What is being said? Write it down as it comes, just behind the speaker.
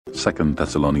2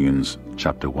 Thessalonians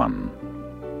chapter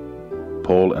 1.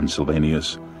 Paul and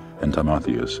Silvanus and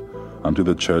Timotheus, unto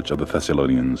the church of the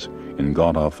Thessalonians, in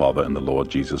God our Father and the Lord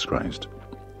Jesus Christ.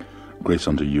 Grace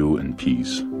unto you and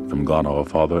peace from God our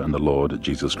Father and the Lord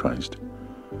Jesus Christ.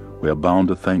 We are bound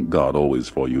to thank God always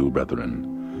for you,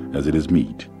 brethren, as it is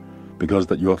meet, because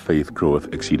that your faith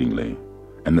groweth exceedingly,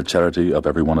 and the charity of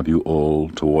every one of you all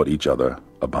toward each other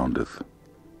aboundeth.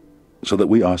 So that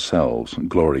we ourselves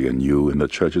glory in you in the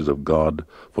churches of God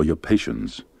for your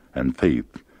patience and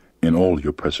faith in all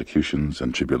your persecutions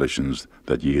and tribulations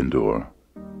that ye endure,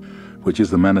 which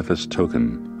is the manifest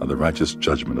token of the righteous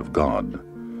judgment of God,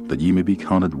 that ye may be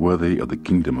counted worthy of the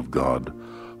kingdom of God,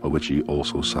 for which ye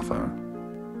also suffer,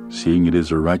 seeing it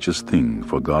is a righteous thing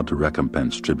for God to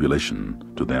recompense tribulation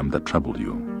to them that trouble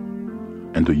you.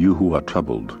 And to you who are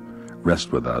troubled,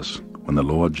 rest with us when the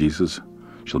Lord Jesus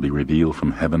shall be revealed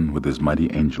from heaven with his mighty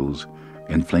angels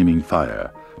in flaming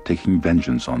fire, taking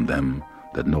vengeance on them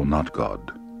that know not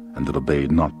God, and that obey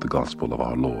not the gospel of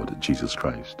our Lord Jesus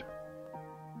Christ,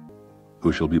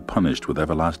 who shall be punished with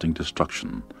everlasting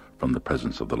destruction from the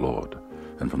presence of the Lord,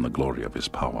 and from the glory of his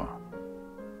power,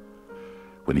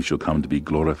 when he shall come to be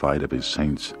glorified of his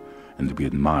saints, and to be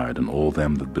admired in all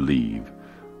them that believe,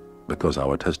 because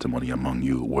our testimony among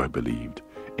you were believed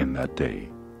in that day.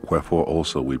 Wherefore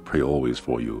also we pray always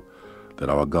for you,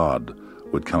 that our God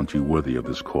would count you worthy of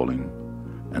this calling,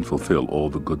 and fulfill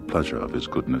all the good pleasure of his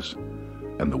goodness,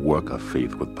 and the work of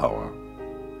faith with power,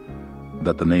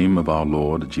 that the name of our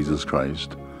Lord Jesus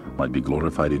Christ might be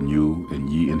glorified in you, and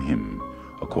ye in him,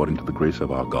 according to the grace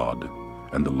of our God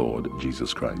and the Lord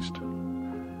Jesus Christ.